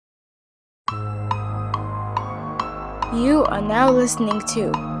You are now listening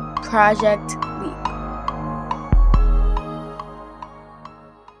to Project Leap.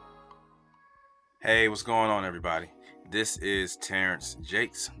 Hey, what's going on, everybody? This is Terrence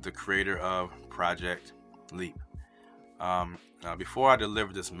Jakes, the creator of Project Leap. Now, before I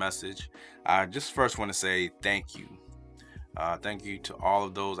deliver this message, I just first want to say thank you. Thank you to all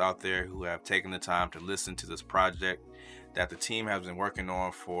of those out there who have taken the time to listen to this project that the team has been working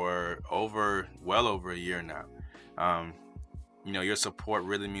on for well over a year now. Your support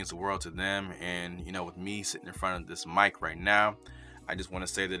really means the world to them. And, with me sitting in front of this mic right now, I just want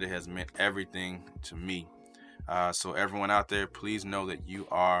to say that it has meant everything to me. So everyone out there, please know that you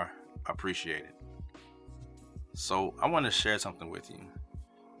are appreciated. So I want to share something with you.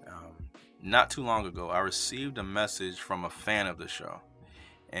 Not too long ago, I received a message from a fan of the show.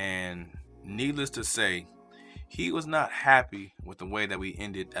 And needless to say, he was not happy with the way that we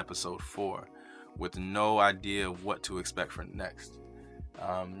ended episode 4, with no idea of what to expect for next.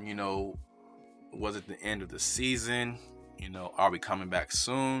 Was it the end of the season? Are we coming back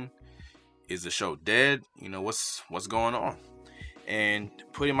soon? Is the show dead? What's going on? And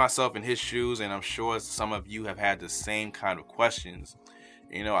putting myself in his shoes, and I'm sure some of you have had the same kind of questions.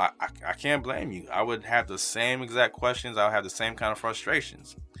 I can't blame you. I would have the same exact questions. I would have the same kind of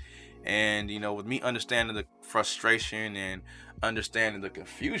frustrations. And, with me understanding the frustration and understanding the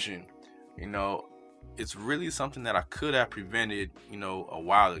confusion, it's really something that I could have prevented, a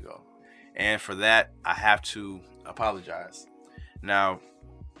while ago. And for that, I have to apologize. Now,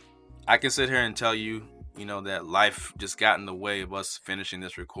 I can sit here and tell you, that life just got in the way of us finishing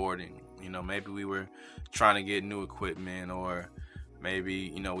this recording. Maybe we were trying to get new equipment, or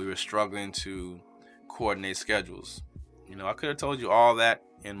maybe, we were struggling to coordinate schedules. I could have told you all that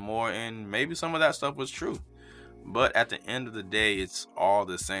and more, and maybe some of that stuff was true. But at the end of the day, it's all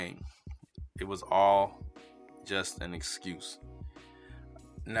the same. It was all just an excuse.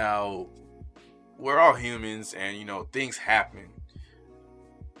 Now, we're all humans, and, things happen.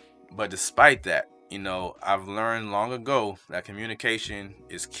 But despite that, I've learned long ago that communication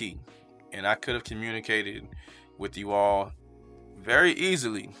is key. And I could have communicated with you all very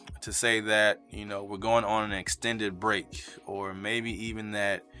easily to say that, we're going on an extended break, or maybe even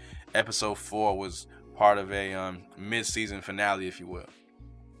that episode 4 was part of a mid-season finale, if you will.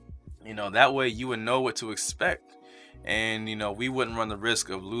 That way you would know what to expect, and, we wouldn't run the risk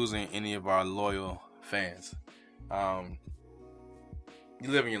of losing any of our loyal fans. You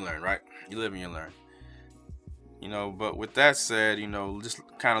live and you learn, right? You live and you learn. But with that said, just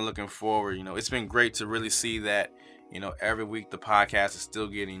kind of looking forward, it's been great to really see that, every week the podcast is still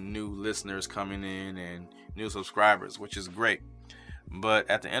getting new listeners coming in and new subscribers, which is great. But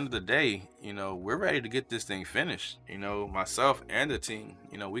at the end of the day, we're ready to get this thing finished. Myself and the team,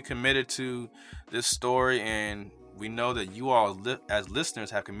 we committed to this story, and we know that you all as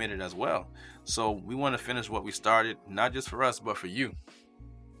listeners have committed as well. So we want to finish what we started, not just for us, but for you.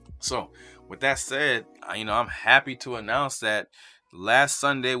 So with that said, I'm happy to announce that last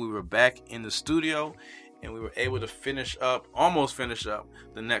Sunday we were back in the studio, and we were able to almost finish up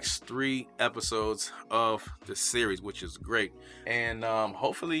the next 3 episodes of the series, which is great. And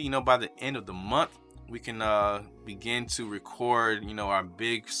hopefully, by the end of the month, we can begin to record, our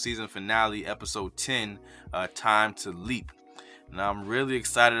big season finale, episode 10, Time to Leap. Now, I'm really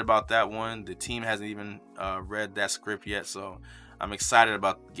excited about that one. The team hasn't even read that script yet, so I'm excited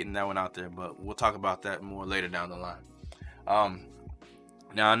about getting that one out there, but we'll talk about that more later down the line.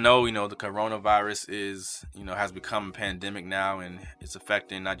 Now, I know, the coronavirus has become a pandemic now, and it's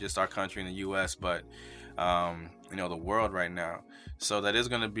affecting not just our country in the U.S., but, the world right now. So that is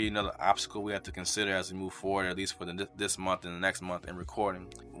going to be another obstacle we have to consider as we move forward, at least for this month and the next month in recording.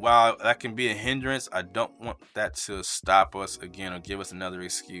 While that can be a hindrance, I don't want that to stop us again or give us another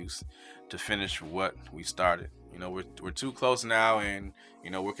excuse to finish what we started. We're too close now, and,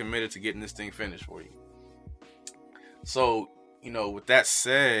 we're committed to getting this thing finished for you. So, with that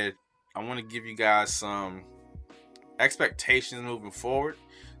said, I want to give you guys some expectations moving forward,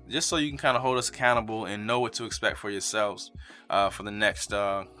 just so you can kind of hold us accountable and know what to expect for yourselves for the next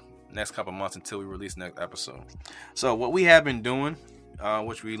couple months until we release the next episode. So what we have been doing,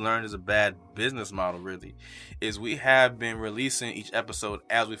 which we learned is a bad business model really, is we have been releasing each episode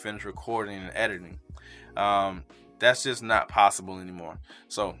as we finish recording and editing. That's just not possible anymore.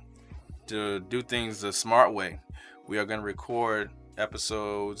 So to do things the smart way, we are going to record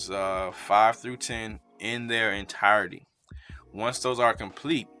episodes 5 through 10 in their entirety. Once those are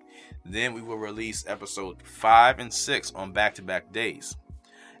complete, then we will release episode 5 and 6 on back-to-back days.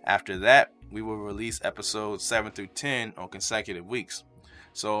 After that, we will release episodes 7 through 10 on consecutive weeks.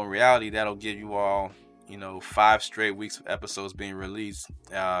 So in reality, that'll give you all, 5 straight weeks of episodes being released,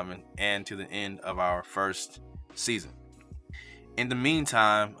 and to the end of our first season. In the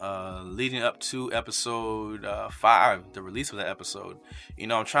meantime, leading up to episode 5, the release of that episode,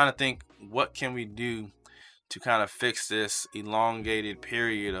 I'm trying to think, what can we do to kind of fix this elongated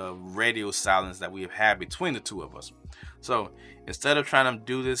period of radio silence that we have had between the two of us. So instead of trying to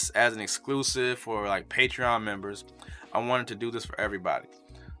do this as an exclusive for like Patreon members, I wanted to do this for everybody.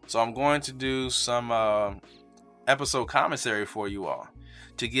 So I'm going to do some episode commentary for you all,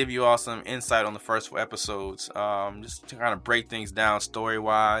 to give you all some insight on the first 4 episodes, just to kind of break things down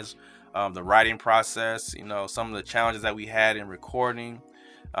story-wise, the writing process, some of the challenges that we had in recording,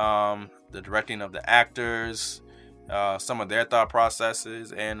 the directing of the actors, some of their thought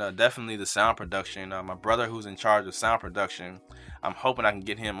processes, and definitely the sound production. My brother, who's in charge of sound production, I'm hoping I can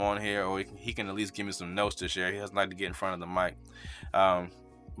get him on here, or he can at least give me some notes to share. He doesn't like to get in front of the mic.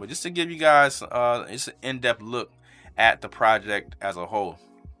 But just to give you guys just an in-depth look at the project as a whole.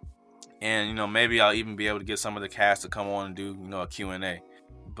 And, maybe I'll even be able to get some of the cast to come on and do, a Q&A.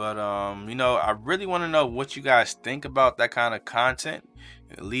 But, I really want to know what you guys think about that kind of content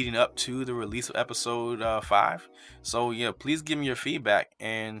leading up to the release of episode 5. So, please give me your feedback.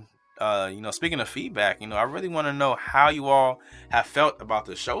 And, speaking of feedback, I really want to know how you all have felt about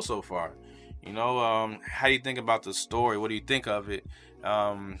the show so far. How do you think about the story? What do you think of it?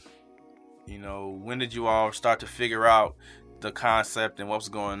 When did you all start to figure out the concept and what's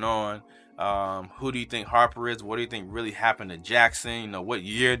going on? Who do you think Harper is? What do you think really happened to Jackson? What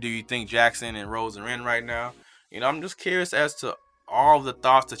year do you think Jackson and Rose are in right now? I'm just curious as to all of the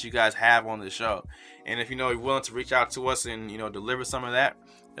thoughts that you guys have on the show. And if you're willing to reach out to us and deliver some of that,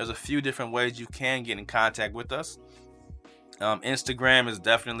 there's a few different ways you can get in contact with us. Instagram is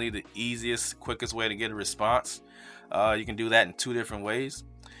definitely the easiest, quickest way to get a response. You can do that in 2 different ways.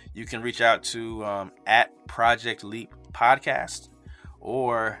 You can reach out to at Project Leap Podcast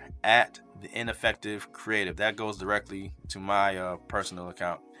or at The Ineffective Creative. That goes directly to my personal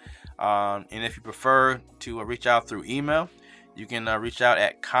account. And if you prefer to reach out through email, you can reach out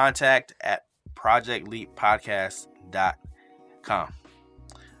at contact@projectleappodcast.com.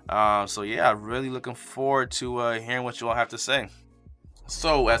 So yeah, I'm really looking forward to hearing what you all have to say.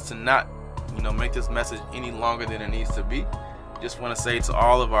 So as to not, make this message any longer than it needs to be, just want to say to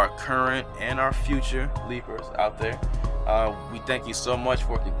all of our current and our future leapers out there, we thank you so much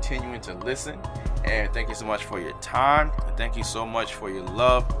for continuing to listen, and thank you so much for your time, and thank you so much for your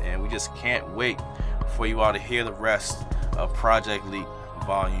love, and we just can't wait for you all to hear the rest of Project Leap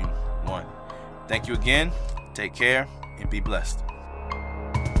Volume 1. Thank you again, take care, and be blessed.